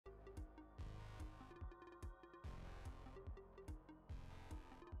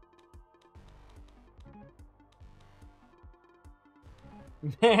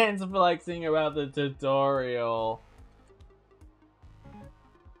Man's flexing about the tutorial.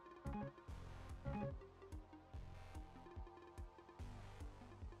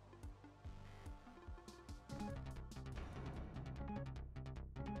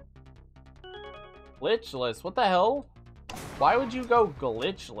 Glitchless? What the hell? Why would you go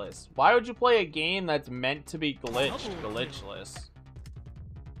glitchless? Why would you play a game that's meant to be glitchless?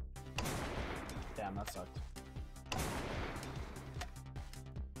 Damn, that sucked.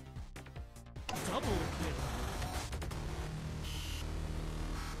 Double kill.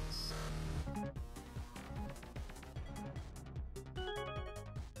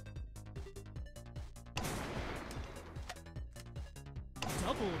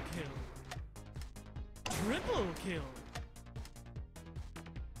 Double kill. Triple kill.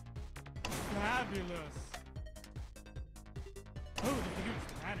 Fabulous. Oh, the huge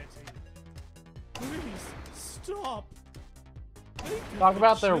vanity. Please stop. Talk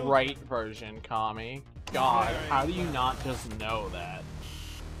about the right version, Kami. God, how do you not just know that?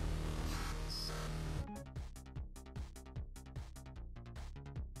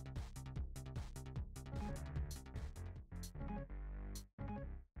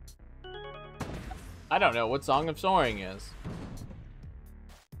 I don't know what Song of Soaring is.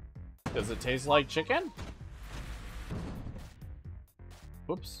 Does it taste like chicken?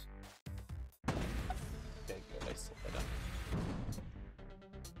 Whoops. Okay, good. I slipped it up.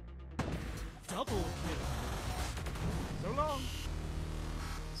 Double kill. So long.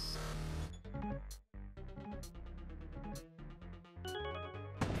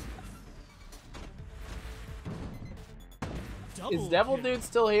 Is Devil Dude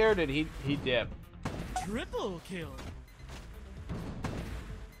still here? Or did he dip? Triple kill.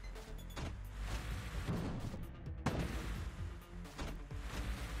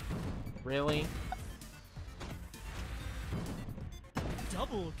 Really?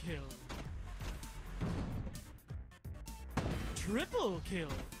 Double kill. Triple kill.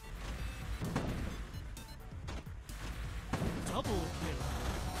 Double kill.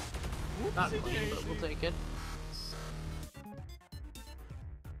 Not clean, but we'll take it.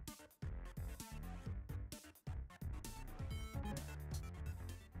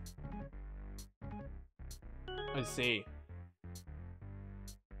 I see.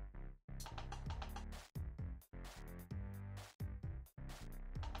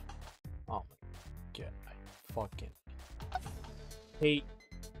 Oh my god, I fucking hate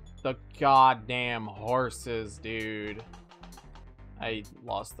the goddamn horses, dude. I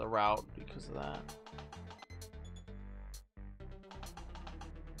lost the route because of that.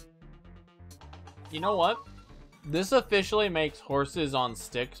 You know what? This officially makes horses on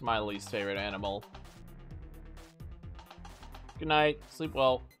sticks my least favorite animal. Good night. Sleep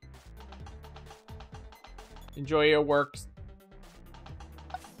well. Enjoy your works.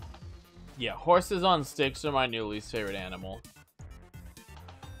 Yeah, horses on sticks are my new least favorite animal.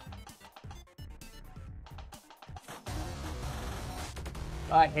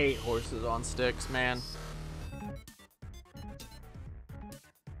 I hate horses on sticks, man.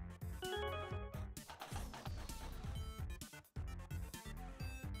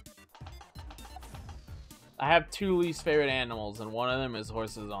 I have two least favorite animals, and one of them is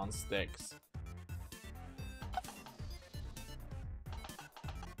horses on sticks.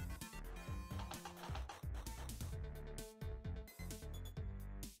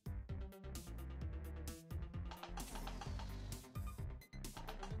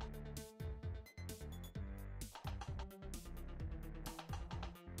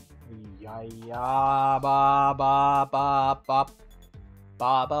 Ya ba ba ba ba.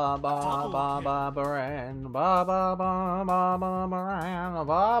 Ba ba ba ba ba baran, ba ba ba ba ba baran,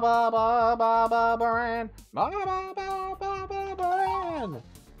 ba ba ba ba ba baran, ba ba ba ba ba baran.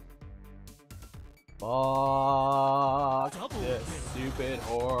 Fuck this stupid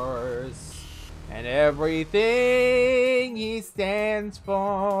horse and everything he stands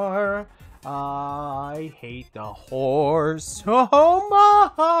for. I hate the horse so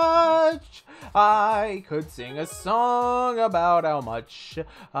much. I could sing a song about how much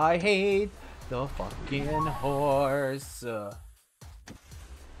I hate the fucking horse. Double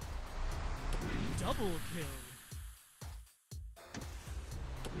kill.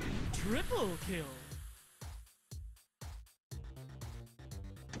 Triple kill.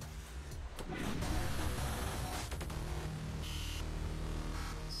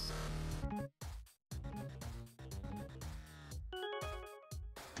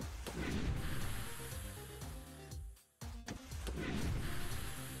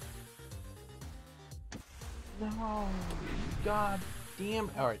 No, god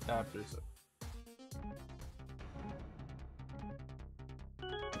damn. Alright, after so.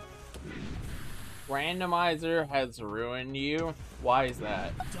 Randomizer has ruined you. Why is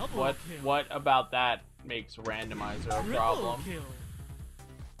that? Double kill. What about that makes randomizer a Triple problem? kill.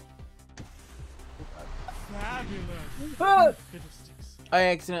 Fabulous. Ah! Fiddlesticks. I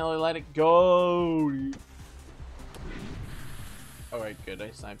accidentally let it go. Alright, good.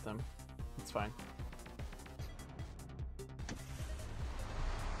 I sniped them. It's fine.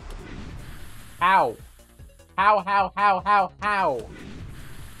 How? How? How?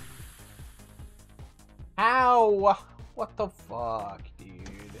 What the fuck,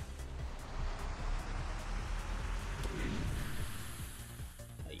 dude?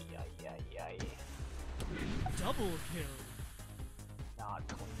 Ay, ay, ay, ay. Double kill. Not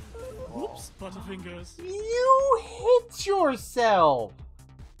clean. Whoops, Butterfingers. You hit yourself!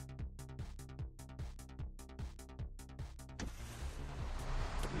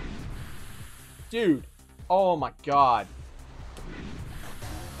 Dude, oh my god.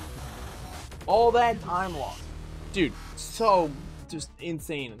 All that time lost. Dude, so just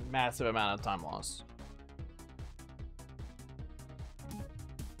insane, massive amount of time lost.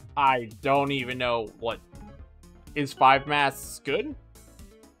 I don't even know what. Is 5 masks good?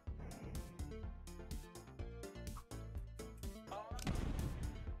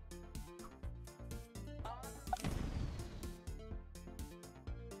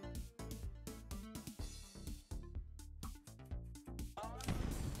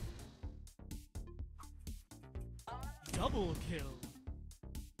 Double kill.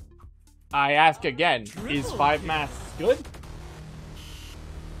 I ask again, is Triple 5 kill. masks good?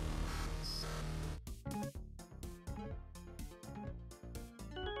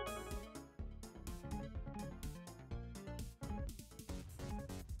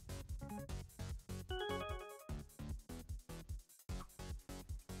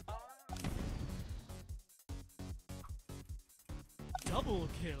 Double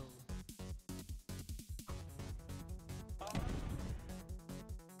kill.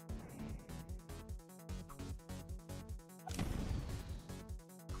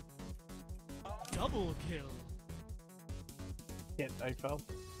 Double kill. Shit, I fell.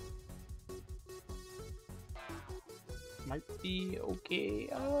 Might be okay.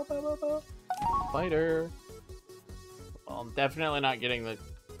 Fighter. Well, I'm definitely not getting the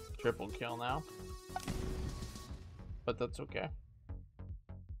triple kill now. But that's okay.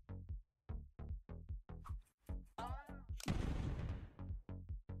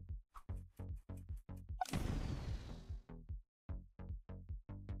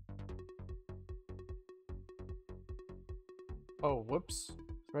 Oh, whoops.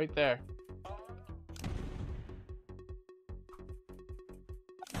 Right there.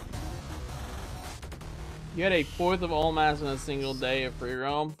 You had a fourth of all mass in a single day of free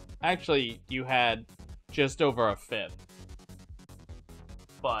roam. Actually, you had just over a fifth.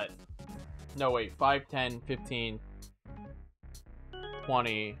 But, no wait, 5, 10, 15,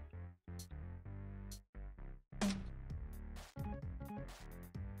 20.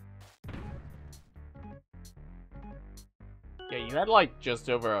 Yeah, you had like just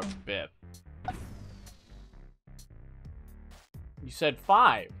over a fifth. You said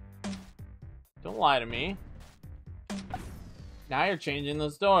 5. Don't lie to me. Now you're changing the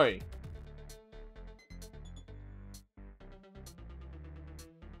story.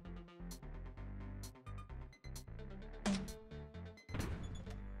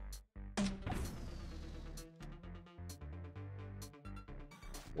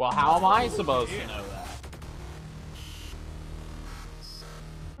 Well, how am I supposed to know that?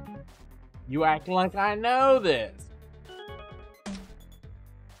 You act like I know this.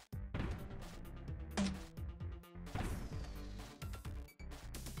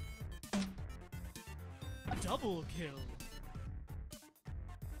 Double kill.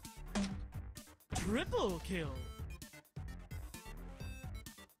 Triple kill.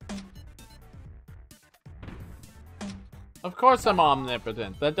 Of course I'm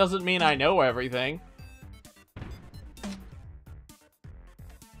omnipotent. That doesn't mean I know everything.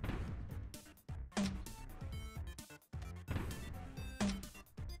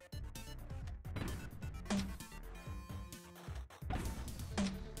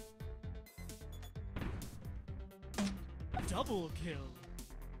 Double kill.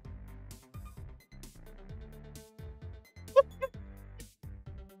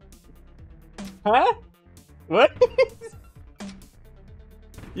 Huh? What?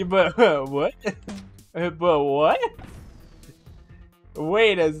 You but what? But what?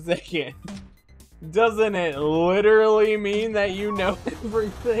 Wait a second. Doesn't it literally mean that you know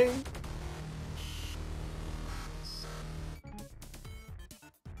everything?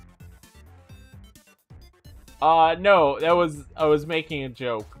 No, I was making a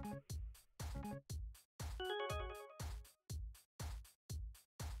joke.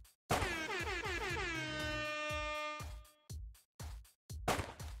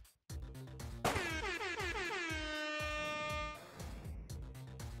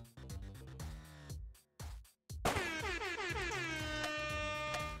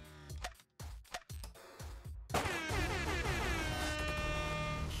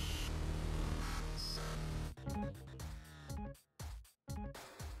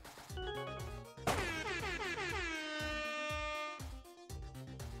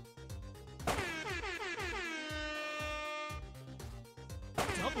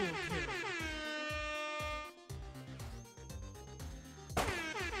 kill.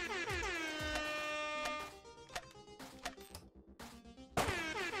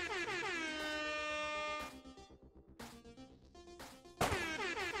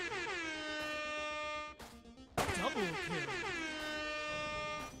 Double kill.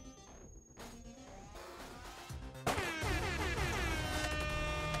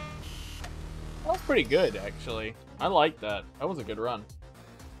 That was pretty good, actually. I like that. That was a good run.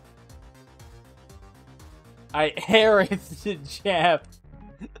 I harassed Jeff.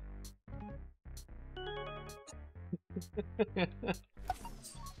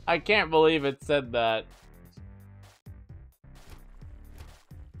 I can't believe it said that.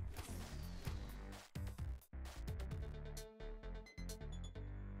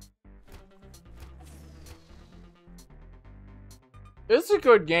 This is a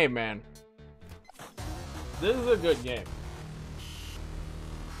good game, man. This is a good game.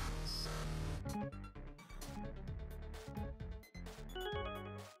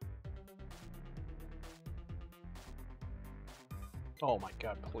 Oh my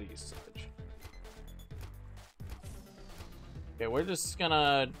god, please, Surge. Okay, we're just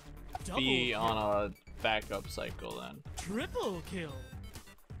gonna be on a backup cycle then. Triple kill.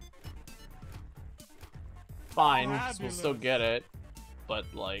 Fine, we'll Fabulous. still get it. But,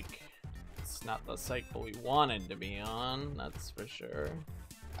 like, it's not the cycle we wanted to be on, that's for sure.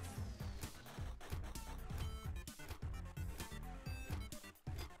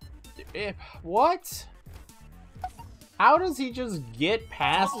 What? How does he just get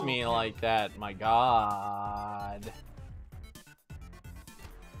past me like that? My god.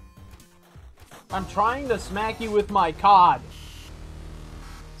 I'm trying to smack you with my cod.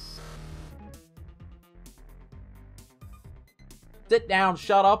 Sit down,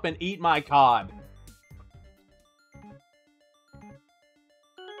 shut up, and eat my cod.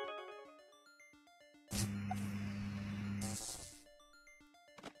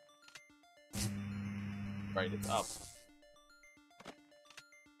 Right, it's up.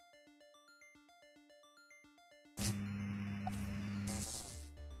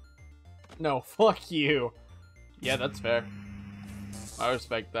 No, fuck you. Yeah, that's fair. I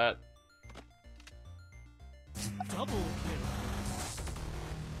respect that. Double kill.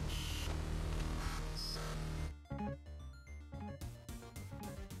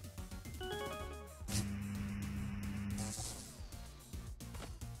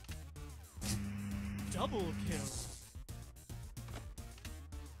 Double kill.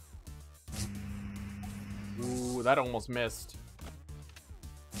 Ooh, that almost missed.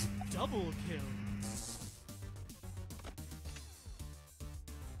 Double kill.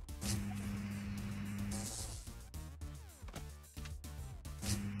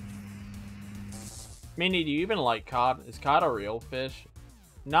 Minnie, do you even like cod? Is cod a real fish?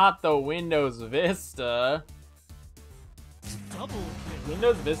 Not the Windows Vista. Double kill.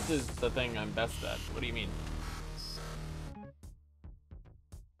 Windows Vista is the thing I'm best at. What do you mean?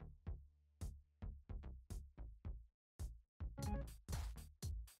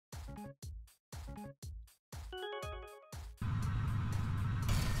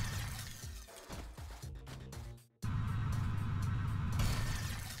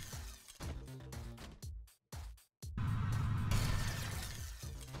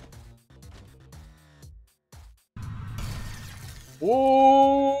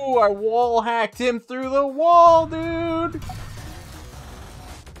 Ooh, I wall hacked him through the wall, dude.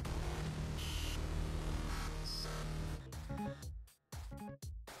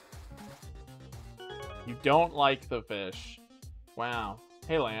 You don't like the fish. Wow.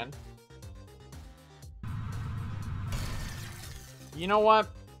 Hey, Lan. You know what?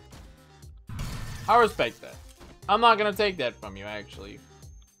 I respect that. I'm not gonna take that from you, actually.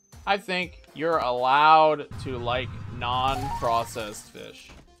 I think you're allowed to like non-processed fish.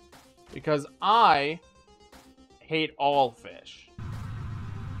 Because I hate all fish.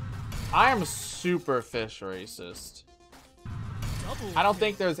 I am super fish racist. I don't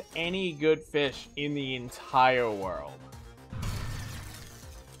think there's any good fish in the entire world.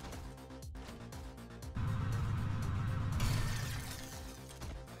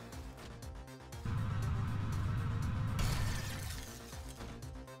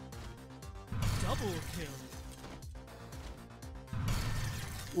 Double kill.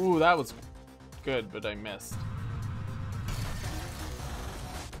 Ooh, that was good, but I missed.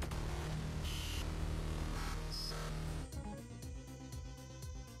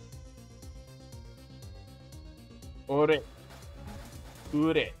 Ore.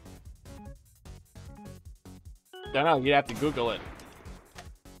 Ure. Don't know, you'd have to Google it.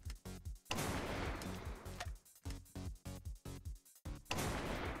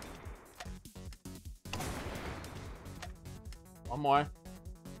 One more.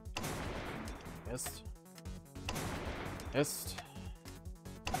 Missed. Missed.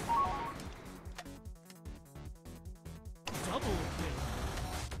 Double kill.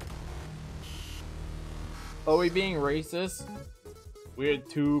 Are we being racist? Weird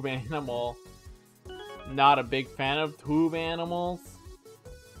tube animal. Not a big fan of tube animals.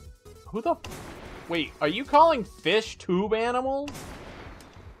 Who the... Wait, are you calling fish tube animals?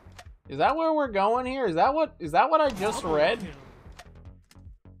 Is that where we're going here? Is that what I just Double read? kill.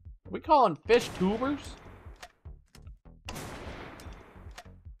 Are we calling fish tubers?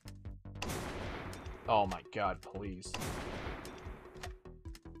 Oh my god, please.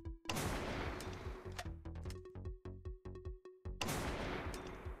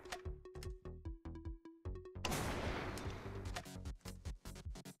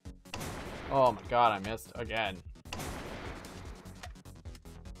 Oh my god, I missed again.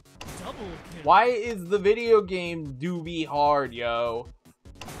 Double kill. Why is the video game doobie hard, yo?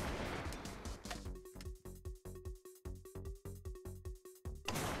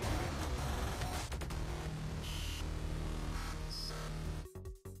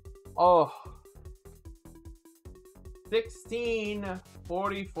 Oh.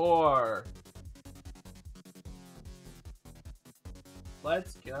 1644.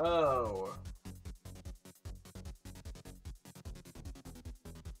 Let's go.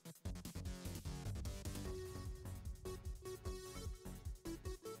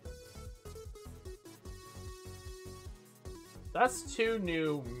 That's 2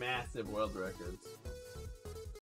 new massive world records.